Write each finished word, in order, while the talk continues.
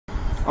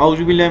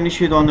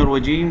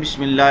औज़ुबिल्लाहिमिनश्शैतानिर्रजीम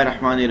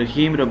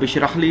बिस्मिल्लाहिर्रहमानिर्रहीम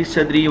रब्बिश्रह ली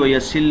सदरी व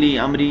यस्सिर ली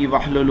अमरी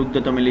वहलुल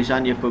उक़दतम मिन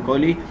लिसानी यफ़क़हू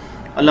क़ौली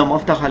अल्लाहुम्मा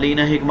अफ़्तह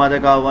अलैना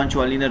हिकमतका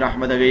वंशुर अलैना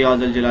रहमतका या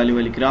ज़ल जलाली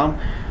वल इकराम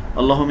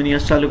अल्लाहुम्मा इन्नी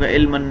अस्अलुका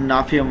इल्मन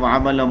नाफ़िअन व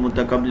अमलन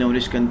मुतक़ब्बलन व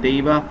रिज़्क़न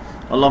तय्यिबा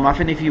अल्लाहुम्मा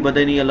आफ़िनी फ़ी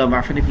बदनी अल्लाहुम्मा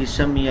आफ़िनी फ़ी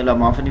सम्मी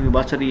अल्लाहुम्मा आफ़िनी फ़ी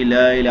बसरी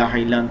ला इलाहा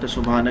इल्ला अंता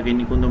सुब्हानका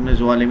इन्नी कुन्तु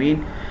मिनज़ ज़ालिमीन.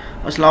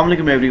 Assalamu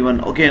alaikum everyone.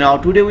 Okay, now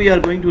today we are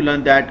going to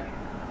learn that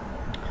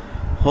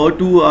how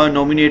to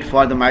nominate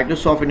for the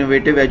Microsoft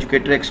Innovative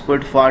Educator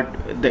Expert for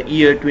the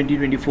year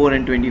 2024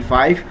 and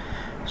 25.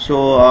 So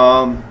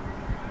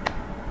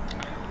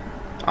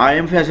I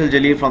am Faisal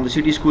Jalil from the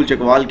City School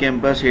Chakwal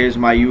campus. Here is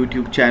my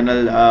YouTube channel.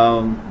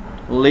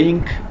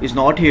 Link is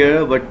not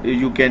here, but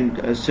you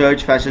can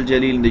search Faisal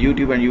Jalil in the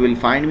YouTube and you will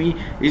find me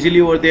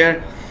easily over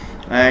there.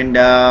 And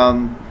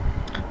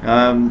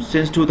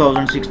since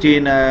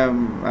 2016 I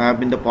have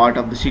been the part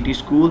of the City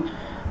School,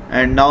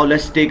 and now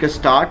let's take a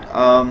start.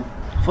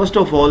 First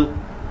of all,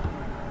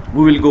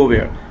 we will go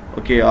where?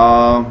 Okay,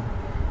 I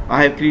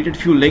have created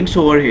few links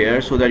over here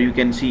so that you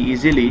can see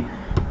easily.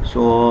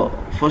 So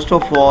first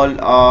of all,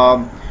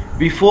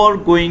 before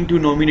going to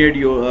nominate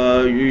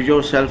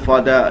yourself for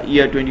the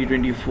year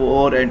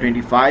 2024 and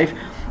 25,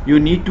 you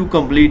need to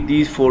complete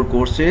these 4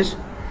 courses,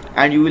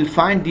 and you will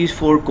find these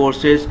 4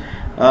 courses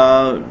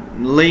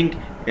link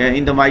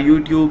in my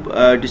YouTube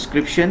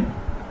description.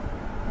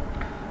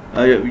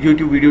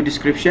 YouTube video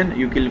description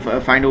you can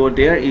find over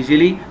there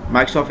easily.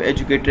 Microsoft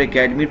Educator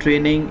Academy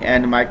training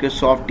and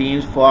Microsoft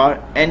Teams for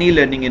any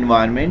learning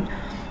environment,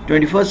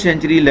 21st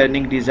century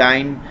learning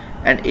design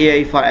and AI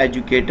for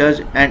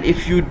educators. And if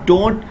you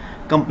don't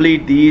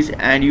complete these,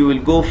 and you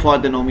will go for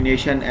the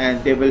nomination,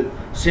 and they will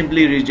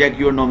simply reject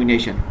your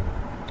nomination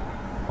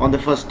on the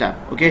first step.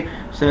 Okay,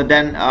 so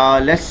then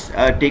let's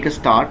take a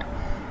start.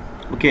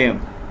 Okay,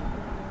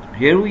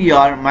 here we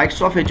are,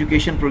 Microsoft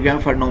Education Program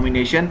for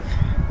nomination.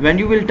 When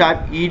you will type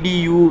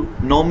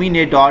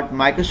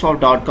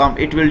edunominate.microsoft.com,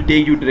 it will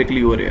take you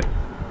directly over here.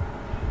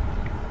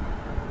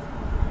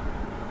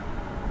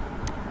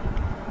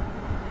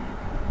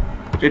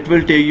 It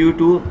will take you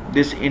to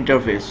this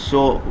interface.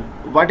 So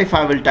what if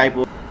I will type,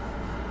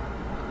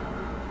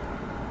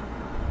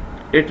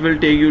 it will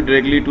take you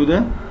directly to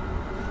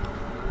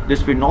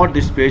this page, not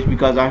this page,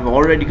 because I have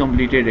already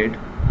completed it.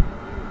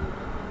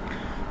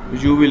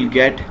 You will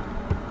get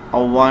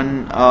a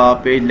one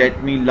page.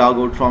 Let me log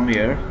out from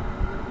here.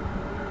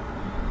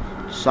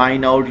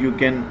 Sign out. You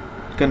can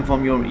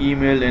confirm your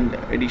email and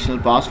additional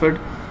password.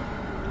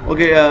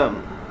 Okay,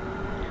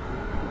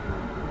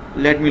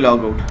 let me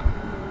log out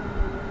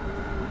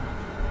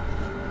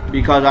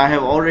because I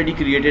have already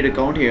created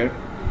account here.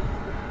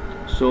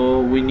 So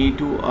we need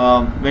to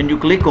when you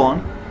click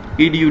on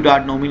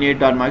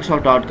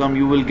edu.nominate.microsoft.com,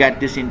 you will get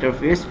this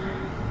interface,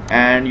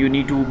 and you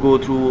need to go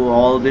through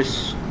all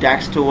this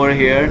text over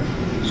here.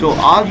 So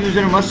all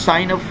user must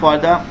sign up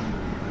for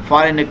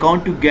an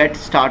account to get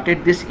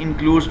started. This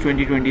includes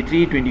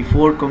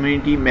 2023-24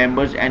 community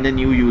members and the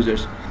new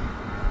users.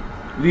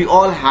 We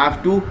all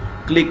have to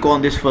click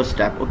on this first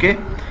step. Okay,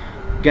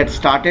 get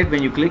started.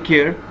 When you click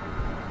here,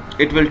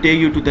 it will take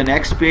you to the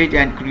next page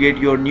and create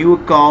your new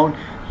account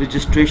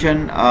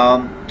registration.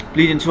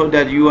 Please ensure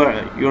that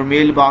your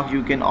mailbox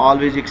you can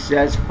always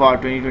access for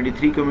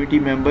 2023 community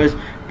members.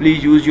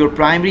 Please use your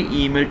primary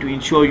email to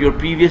ensure your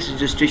previous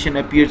registration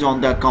appears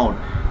on the account.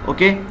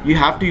 Okay, you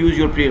have to use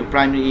your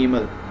primary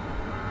email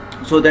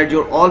so that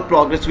your all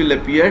progress will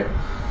appear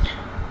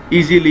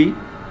easily,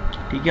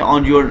 okay,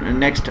 on your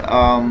next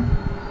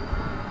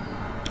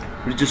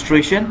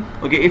registration.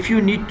 Okay, if you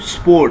need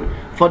support,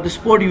 for the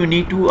support you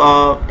need to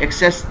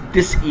access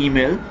this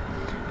email,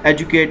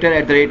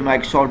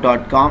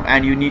 educator@microsoft.com,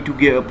 and you need to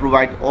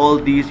provide all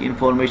these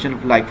information,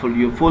 like for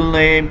your full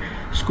name,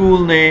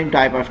 school name,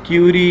 type of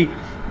query,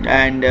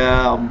 and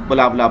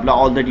blah blah blah,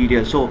 all the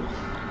details. So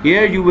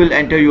here you will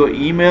enter your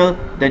email,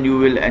 then you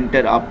will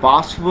enter a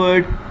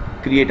password,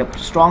 create a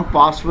strong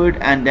password,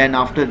 and then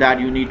after that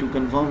you need to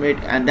confirm it,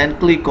 and then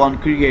click on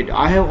create.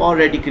 I have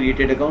already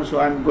created account, so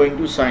I'm going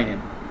to sign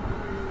in.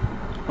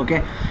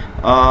 Okay,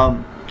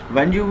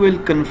 when you will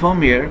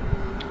confirm here,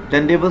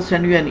 then they will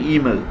send you an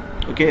email.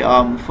 Okay,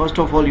 first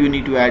of all you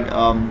need to add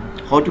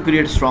how to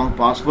create a strong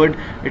password.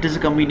 It is a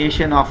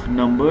combination of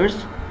numbers,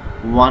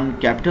 one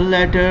capital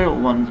letter,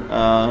 one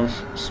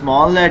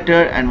small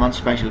letter, and one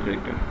special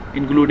character,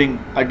 including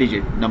a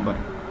digit number.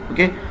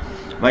 Okay,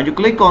 when you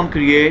click on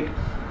create,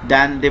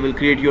 then they will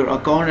create your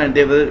account and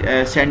they will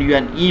send you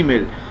an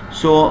email.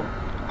 So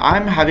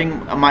I'm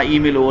having my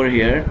email over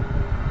here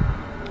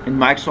in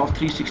Microsoft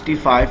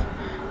 365.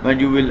 When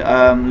you will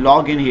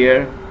log in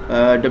here,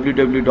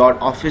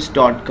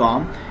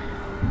 www.office.com,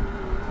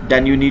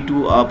 then you need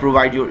to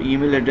provide your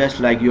email address,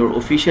 like your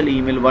official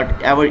email,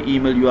 whatever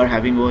email you are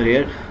having over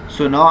here.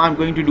 So now I'm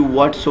going to do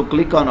what? So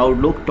click on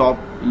Outlook, top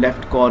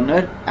left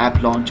corner,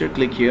 app launcher,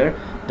 click here,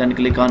 then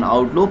click on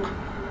Outlook,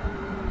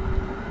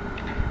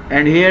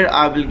 and here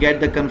I will get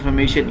the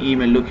confirmation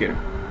email. Look here,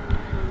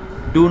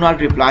 do not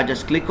reply,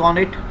 just click on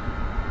it.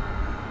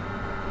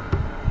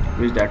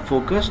 Is that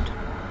focused?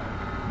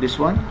 This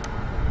one,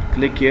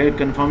 click here,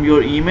 confirm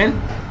your email.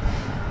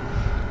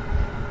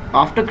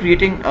 After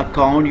creating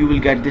account, you will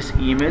get this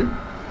email.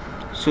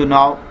 So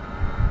now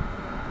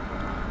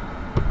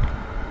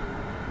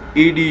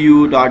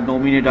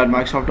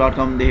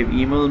edu.nominate.microsoft.com, they have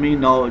emailed me.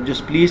 Now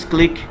just please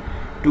click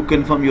to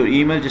confirm your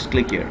email. Just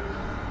click here,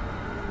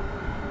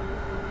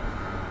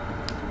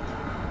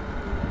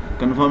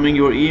 confirming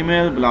your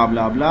email, blah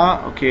blah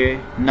blah. Okay,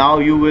 now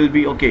you will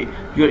be okay.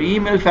 Your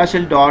email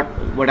Faisal dot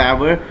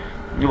whatever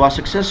was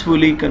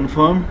successfully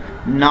confirmed.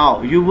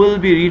 Now you will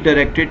be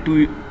redirected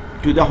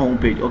to the home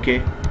page.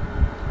 Okay,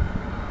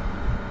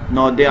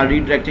 now they are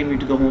redirecting me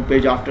to the home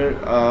page after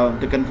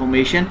the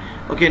confirmation.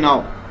 Okay,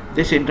 now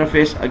this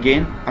interface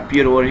again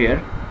appear over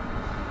here.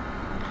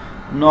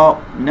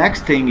 Now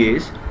next thing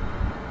is,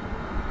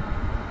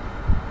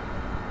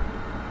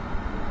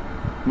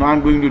 now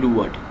I'm going to do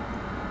what?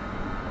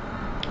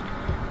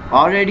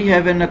 Already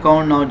have an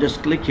account. Now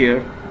just click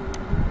here.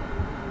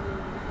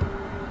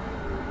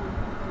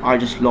 I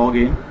just log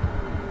in.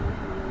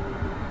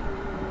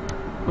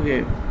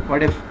 Okay,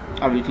 what if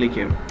I will click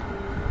here?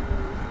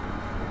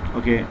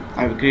 Okay,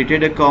 I've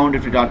created account.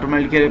 If it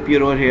automatically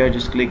appear over here,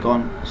 just click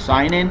on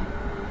sign in,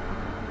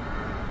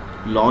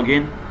 log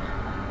in.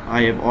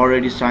 I have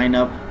already signed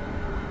up.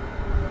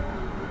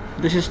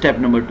 This is step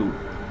number 2,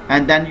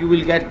 and then you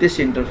will get this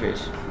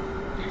interface.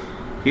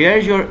 Here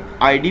your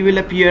ID will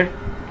appear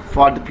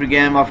for the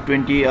program of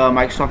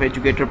Microsoft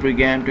Educator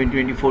program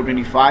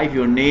 2024-25,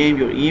 your name,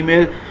 your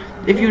email.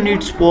 If you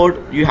need support,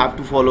 you have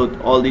to follow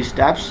all these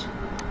steps.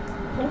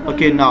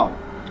 Okay, now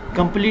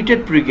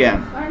completed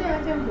program.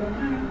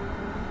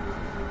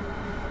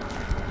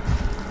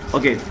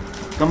 Okay,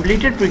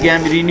 completed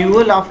program,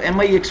 renewal of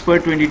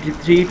MIE-Expert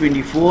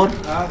 23-24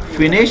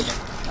 finished.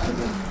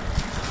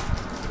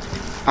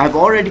 I have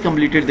already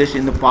completed this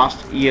in the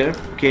past year.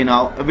 Okay,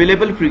 now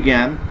available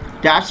program.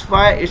 That's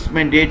why it's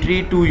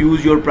mandatory to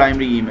use your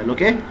primary email.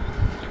 Okay,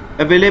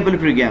 available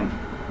program,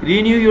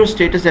 renew your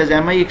status as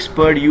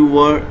MIE-Expert. You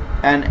were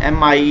an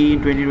MIE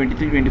in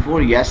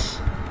 2023-24. Yes,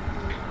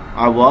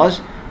 I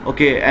was.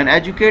 Okay, an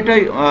educator,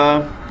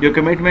 your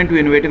commitment to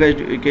innovative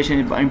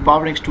education,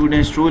 empowering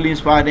students, truly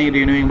inspiring,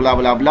 renewing, blah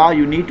blah blah.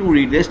 You need to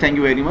read this. Thank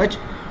you very much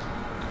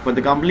for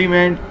the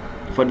compliment,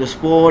 for the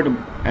support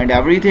and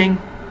everything.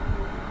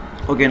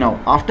 Okay, now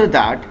after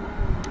that,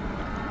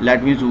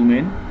 let me zoom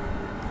in.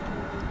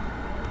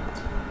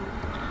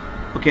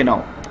 Okay,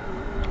 now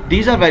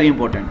these are very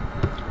important.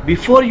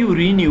 Before you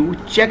renew,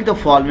 check the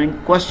following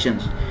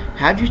questions.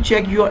 Have you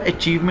checked your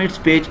achievements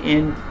page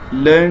in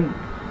Learn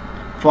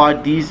for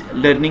these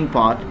learning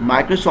path,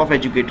 Microsoft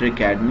Educator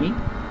Academy,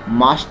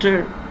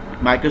 Master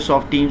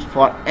Microsoft Teams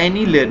for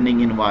any learning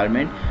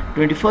environment,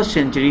 21st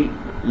century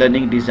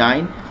learning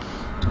design?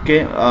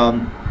 Okay,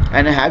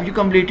 and have you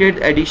completed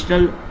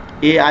additional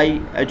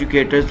AI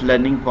educators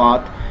learning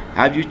path?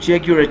 Have you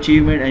checked your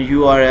achievement and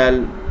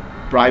URL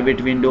private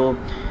window?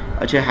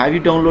 Have you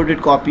downloaded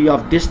copy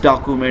of this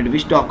document?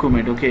 Which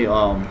document? Okay,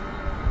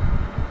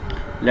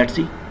 let's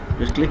see.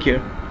 Just click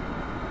here.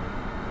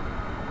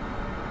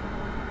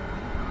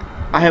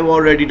 I have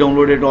already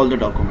downloaded all the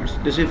documents.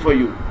 This is for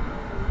you.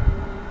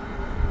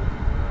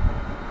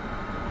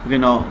 Okay,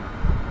 now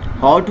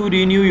how to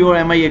renew your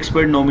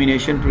MIE-Expert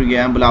nomination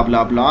program, blah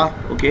blah blah.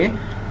 Okay,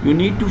 you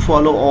need to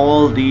follow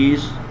all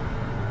these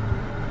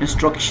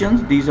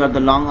instructions. These are the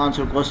long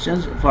answer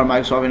questions for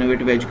Microsoft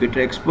Innovative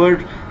Educator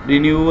Expert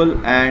renewal,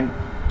 and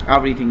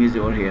everything is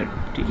over here.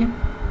 Okay,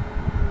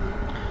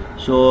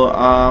 so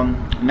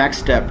next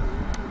step.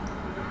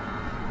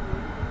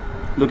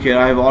 Look here,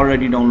 I have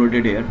already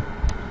downloaded here.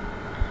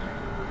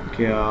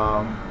 Okay,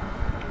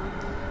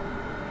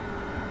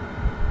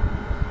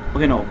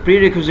 okay, now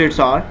prerequisites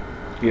are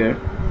here.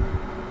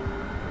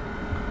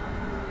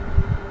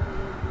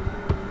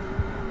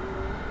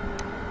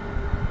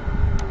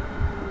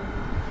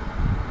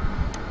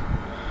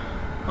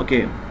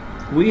 Okay,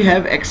 we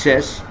have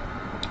access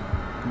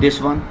this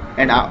one,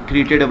 and I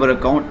created our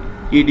account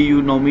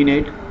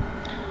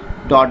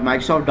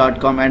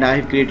Edunominate.microsoft.com, and I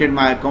have created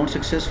my account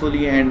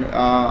successfully, and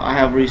I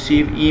have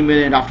received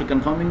email, and after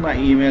confirming my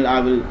email,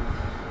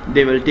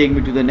 they will take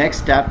me to the next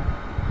step.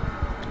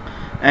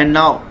 And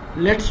now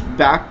let's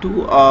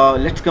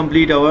let's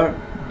complete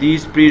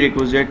these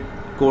prerequisite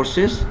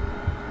courses.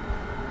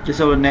 This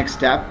is our next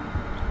step.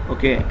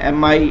 Okay,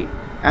 MIE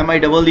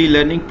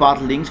learning path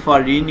links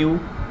for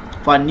new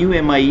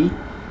MIE.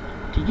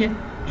 Okay,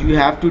 you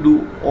have to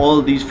do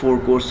all these 4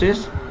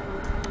 courses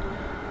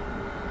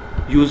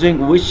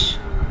using which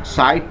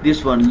site?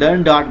 This one,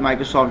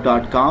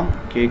 learn.microsoft.com.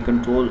 okay,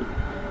 control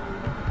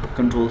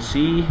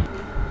C.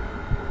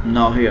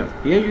 Now here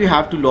you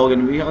have to log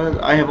in.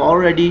 I have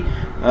already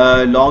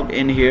logged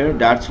in here.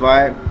 That's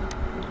why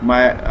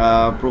my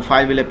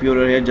profile will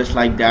appear here just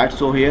like that.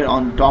 So here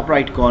on top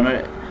right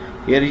corner,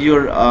 here is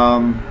your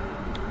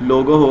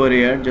logo over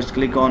here. Just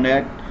click on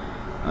it.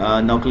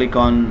 Now click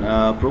on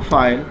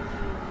profile.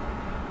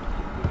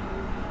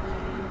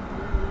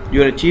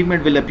 Your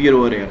achievement will appear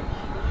over here.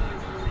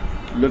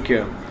 Look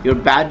here, your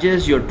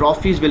badges, your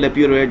trophies will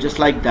appear here just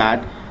like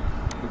that.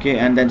 Okay,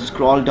 and then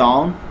scroll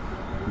down.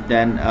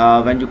 Then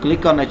when you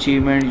click on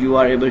achievement, you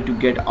are able to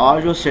get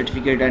all your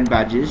certificate and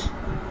badges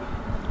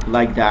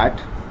like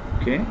that.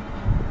 Okay,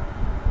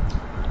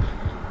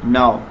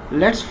 now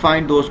let's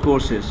find those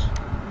courses.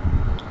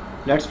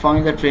 Let's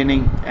find the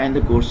training and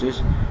the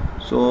courses.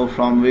 So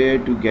from where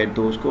to get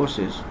those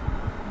courses?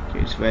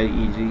 Okay, it's very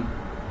easy.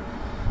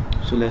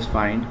 So let's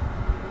find,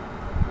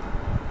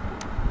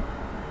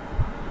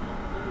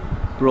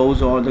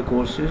 browse all the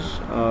courses,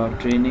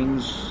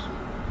 trainings.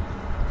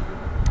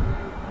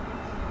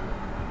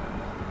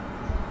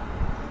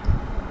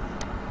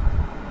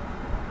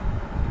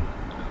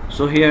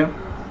 So here,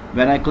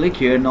 when I click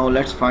here, now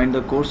let's find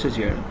the courses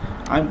here.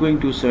 I'm going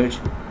to search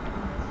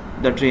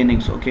the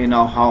trainings. Okay,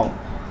 now how?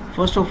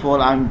 First of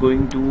all, I'm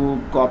going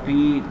to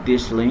copy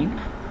this link,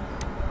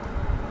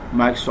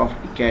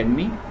 Microsoft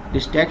Academy,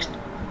 this text.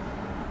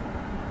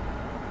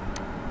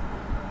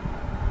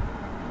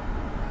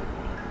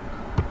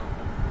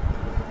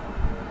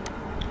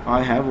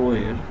 I have over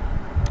here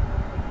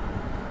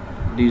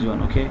this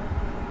one. Okay,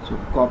 so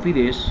copy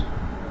this.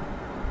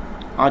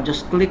 I'll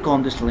just click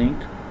on this link,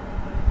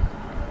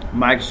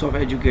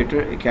 Microsoft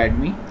Educator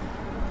Academy.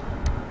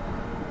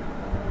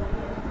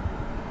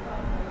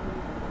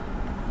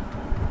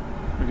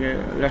 Okay,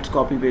 let's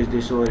copy paste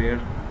this over here.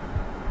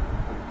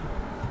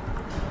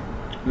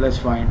 Let's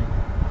find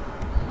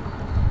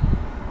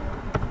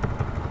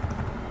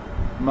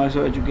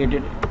Microsoft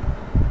Educator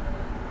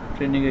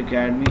Training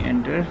Academy,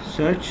 enter,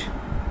 search.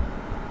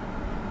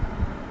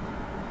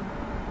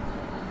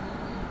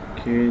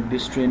 Okay,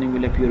 this training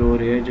will appear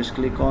over here, just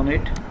click on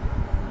it.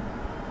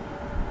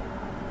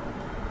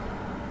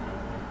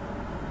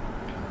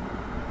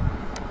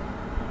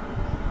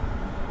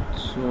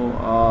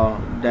 So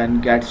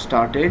then get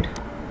started.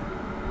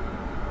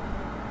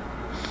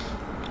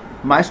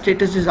 My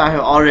status is I have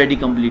already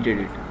completed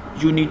it.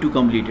 You need to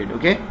complete it.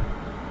 Okay,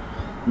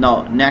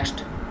 now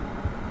next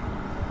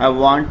I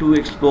want to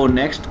explore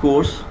next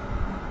course.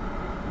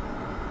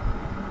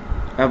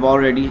 I've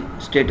already,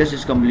 status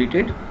is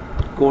completed.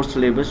 Course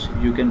syllabus,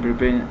 you can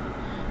prepare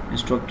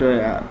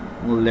instructor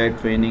led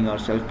training or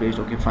self-paced.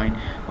 Okay, fine.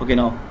 Okay,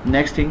 now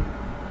next thing,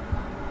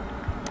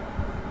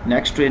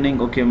 next training.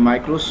 Okay,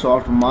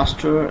 Microsoft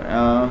Master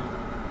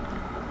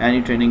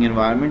any training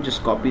environment.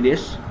 Just copy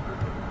this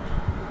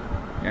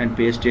and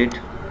paste it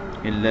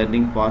in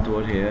learning path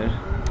over here.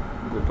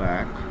 Go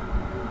back.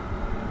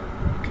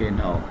 Okay,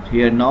 now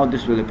here, now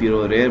this will appear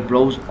over here.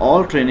 Browse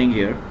all training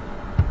here.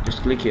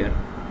 Just click here.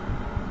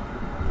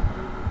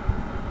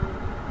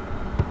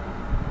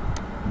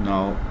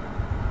 Now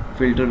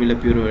filter will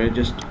appear over here.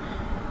 Just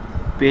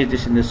paste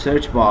this in the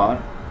search bar.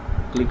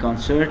 Click on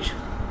search.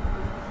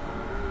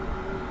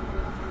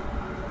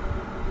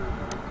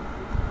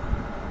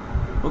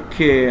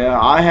 Okay,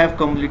 I have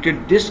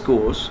completed this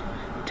course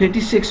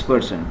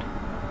 36%,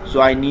 so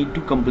I need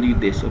to complete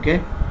this.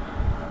 Okay,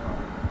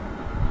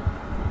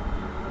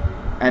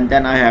 and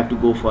then I have to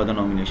go for the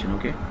nomination.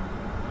 Okay,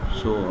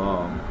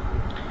 so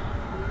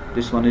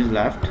this one is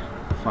left.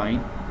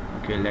 Fine.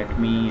 Okay, let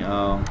me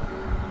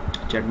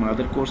check my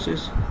other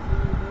courses.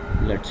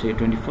 Let's say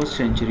 21st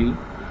century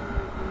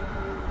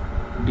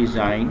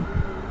design.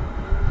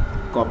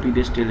 Copy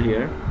this till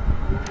here,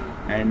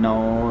 and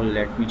now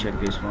let me check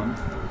this one.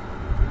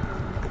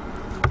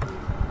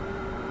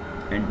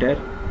 Enter.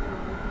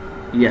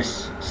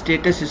 Yes,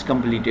 status is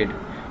completed.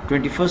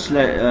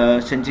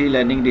 21st century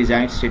learning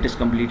design status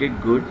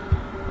completed. Good.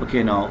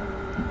 Okay, now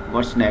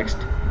what's next?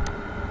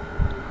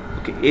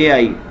 Okay,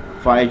 AI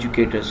for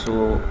educators.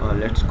 So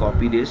let's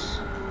copy this,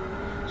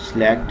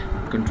 select,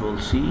 Control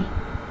C,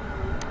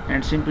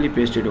 and simply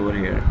paste it over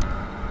here.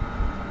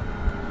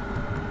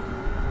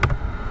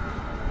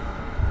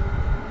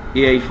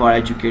 AI for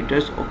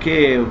educators.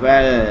 Okay,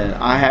 well,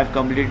 I have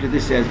completed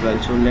this as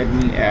well, so let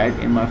me add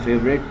in my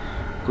favorite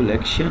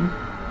collection.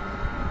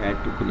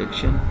 Add to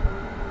collection,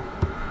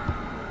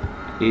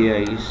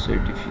 AI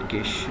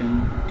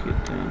certification. Okay,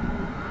 then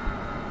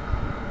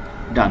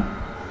done.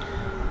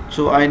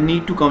 So I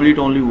need to complete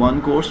only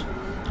one course,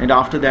 and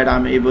after that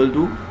I'm able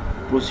to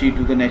proceed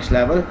to the next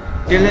level.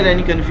 Till here,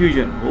 any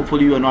confusion?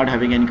 Hopefully you are not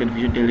having any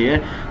confusion till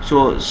here.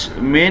 So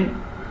main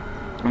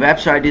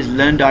website is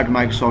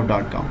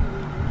learn.microsoft.com,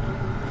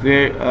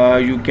 where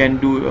you can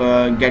do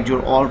get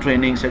your all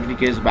training,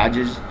 certificates,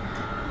 badges.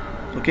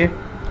 Okay,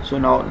 so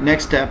now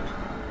next step.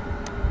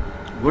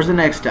 What's the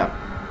next step?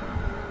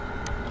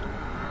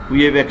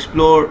 We have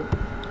explored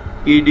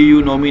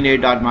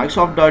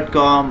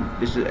Edunominate.microsoft.com.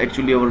 This is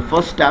actually our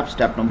first step,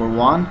 step number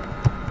one,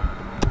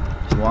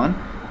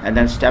 and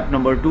then step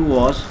number two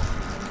was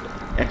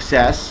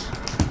access.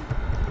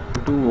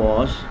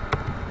 To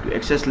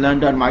access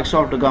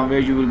learn.microsoft.com, where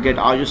you will get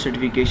all your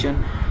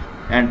certification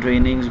and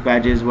trainings,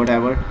 badges,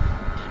 whatever.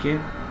 Okay,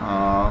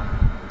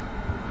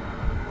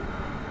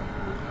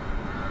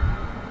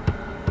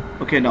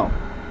 okay, now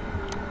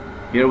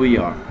here we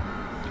are.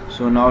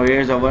 So now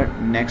here's our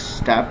next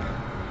step.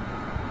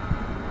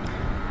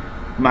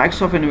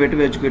 Microsoft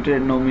Innovative Educator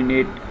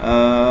Nominate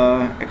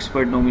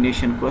Expert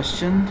nomination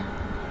question.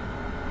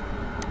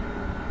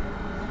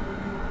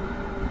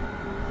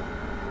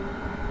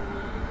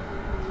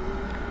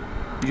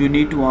 you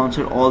need to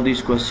answer all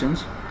these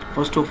questions.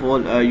 First of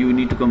all, you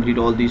need to complete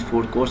all these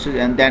 4 courses,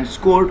 and then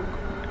scored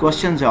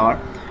questions are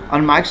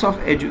on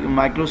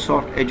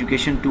Microsoft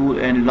Education Tool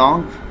and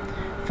long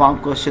form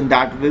question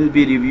that will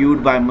be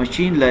reviewed by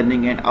machine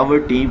learning and our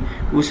team.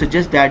 We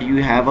suggest that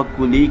you have a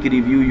colleague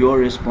review your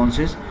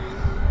responses.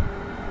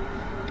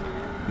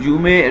 You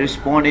may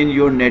respond in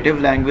your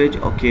native language.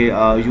 Okay,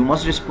 you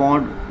must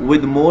respond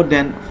with more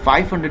than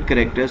 500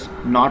 characters,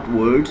 not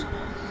words,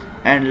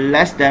 and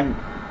less than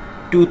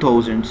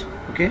 2000.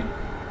 Okay,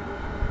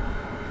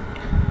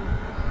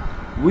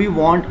 we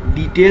want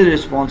detailed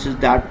responses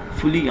that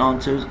fully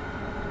answers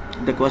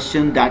the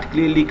question that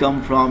clearly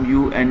come from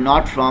you and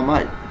not from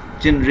a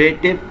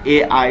generative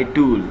AI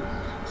tool.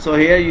 So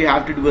here you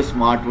have to do a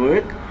smart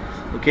work.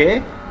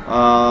 Okay,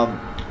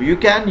 you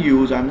can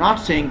use, I'm not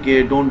saying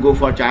don't go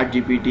for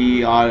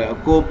ChatGPT or a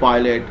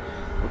Copilot.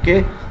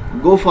 Okay,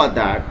 go for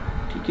that.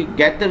 Okay,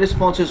 get the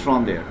responses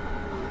from there.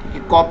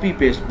 Okay, copy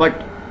paste,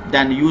 but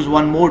then use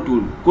one more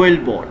tool,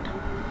 Quillbot.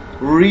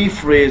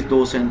 Rephrase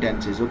those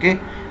sentences, okay,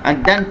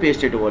 and then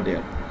paste it over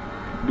there.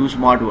 Do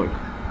smart work.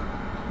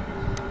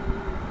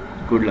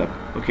 Good luck.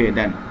 Okay,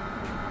 then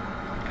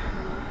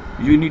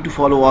you need to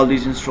follow all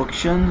these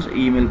instructions,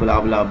 email blah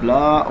blah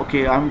blah.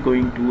 Okay, I'm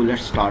going to,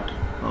 let's start.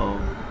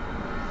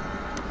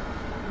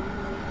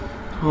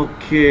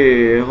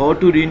 Okay, how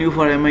to renew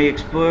for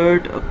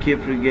MIE-Expert. Okay,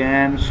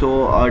 program.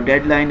 So our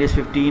deadline is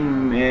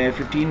 15 May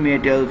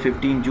till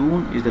 15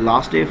 June is the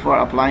last day for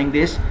applying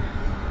this.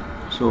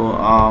 So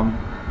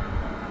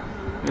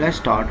let's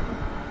start.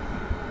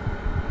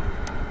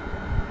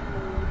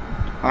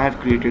 I have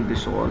created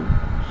this all,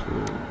 so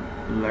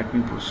let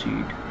me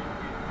proceed.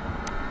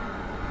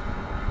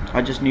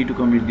 I just need to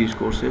complete these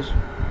courses.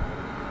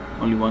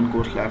 Only one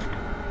course left.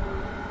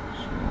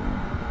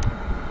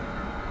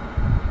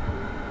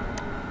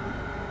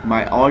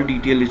 My all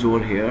detail is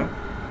over here.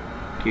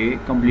 Okay,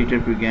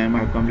 completed program. I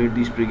have completed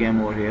this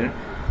program over here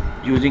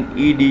using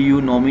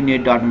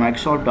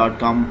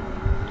edunominate.microsoft.com.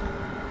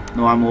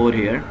 now I'm over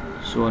here.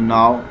 So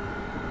now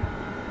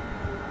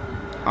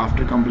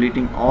after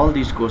completing all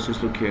these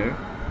courses, look here.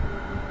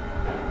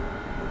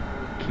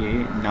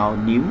 Okay, now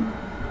new.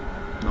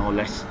 Now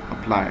let's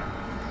apply.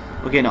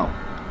 Okay, now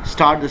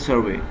start the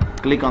survey.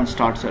 Click on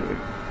start survey.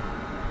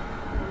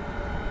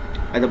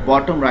 At the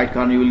bottom right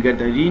corner you will get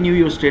the renew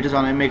your status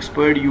on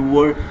MIE-Expert. You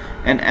were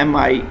an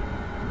MIE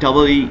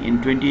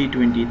in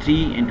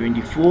 2023 and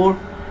 24.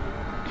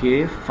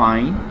 Okay,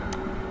 fine.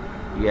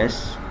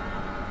 Yes.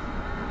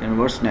 Then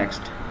what's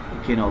next?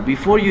 Okay, now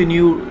before you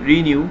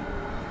renew,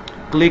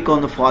 click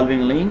on the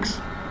following links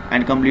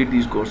and complete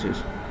these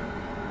courses.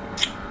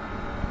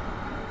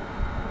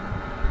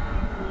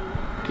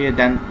 Okay,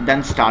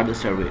 then start the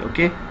survey.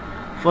 Okay,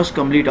 first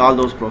complete all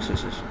those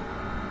processes.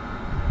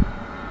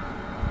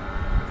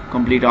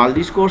 Complete all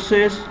these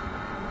courses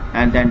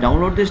and then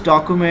download this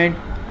document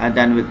and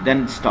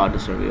then start the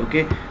survey.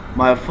 Okay,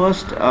 my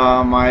first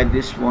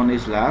this one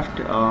is left.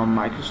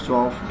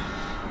 Microsoft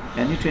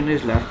any trainer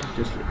is left.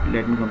 Just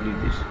let me complete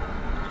this.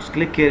 Just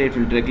click here, it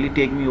will directly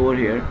take me over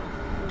here.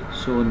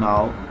 So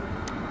now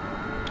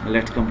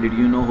let's complete.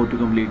 You know how to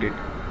complete it.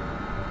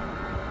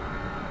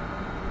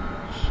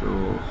 So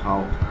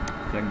how?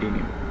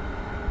 Continue.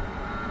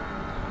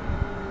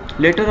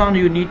 Later on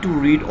you need to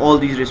read all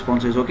these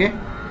responses. Okay,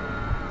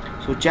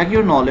 so check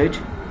your knowledge.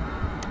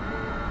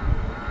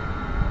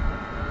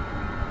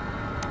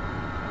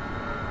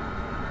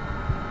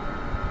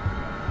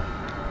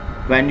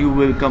 When you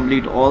will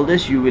complete all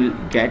this, you will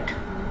get,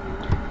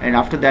 and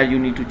after that you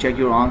need to check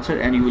your answer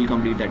and you will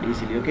complete that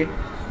easily. Okay,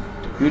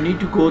 you need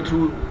to go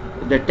through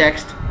the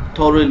text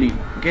thoroughly.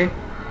 Okay,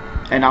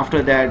 and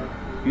after that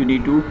you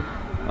need to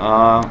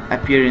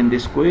appear in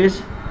this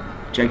quiz.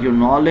 Check your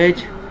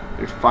knowledge.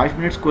 It's 5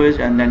 minutes quiz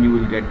and then you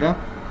will get the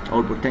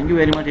output. Thank you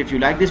very much. If you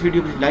like this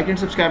video, please like and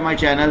subscribe my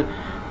channel.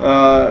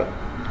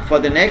 For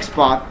the next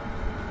part,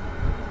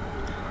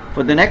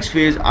 for the next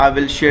phase, I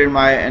will share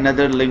my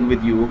another link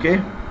with you. Okay,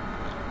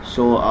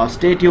 so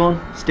stay tuned,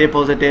 stay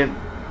positive,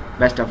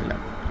 best of luck.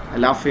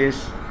 Allah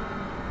Hafiz.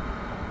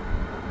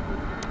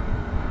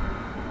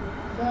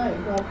 Sorry, I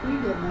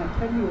didn't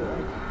tell you.